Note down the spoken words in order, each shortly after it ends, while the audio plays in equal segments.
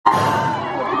I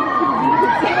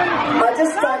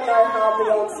just don't know how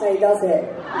Beyonce does it.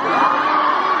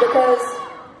 Because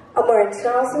I'm wearing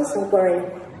trousers, I'm wearing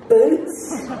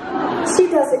boots. She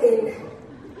does it in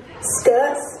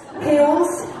skirts, heels.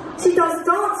 She does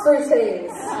dance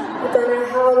routines. I don't know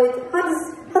how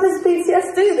does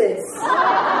BTS do this?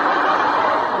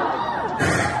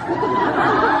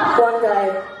 One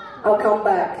day, I'll come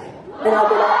back and I'll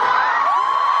be like,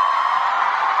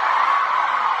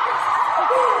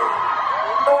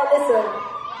 alright, listen.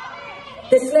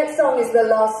 This next song is the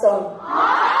last song.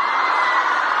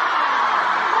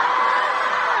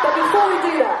 But before we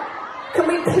do that, can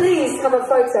we please have a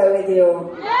photo with you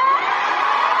all?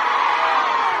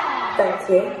 Thank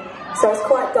you. So it's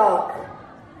quite dark,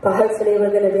 but hopefully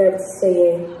we're going to be able to see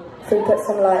you if we put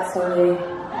some lights on you.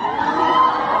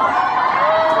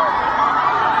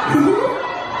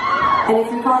 And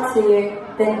if you can't see you,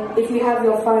 then if you have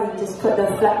your phone, just put the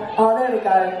flag. Oh, there we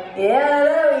go. Yeah,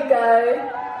 there we go.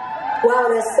 Wow,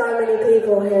 there's so many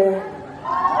people here.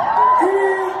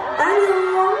 Hello.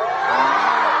 Hello.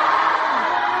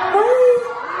 Hi.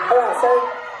 Alright, so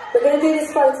we're going to do this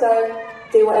photo.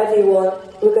 Do whatever you want.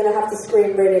 We're going to have to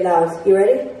scream really loud. You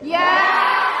ready? Yeah!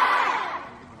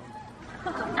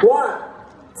 1,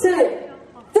 2,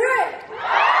 3!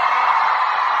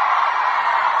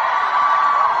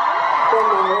 One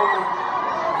more.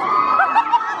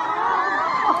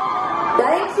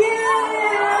 Thank you!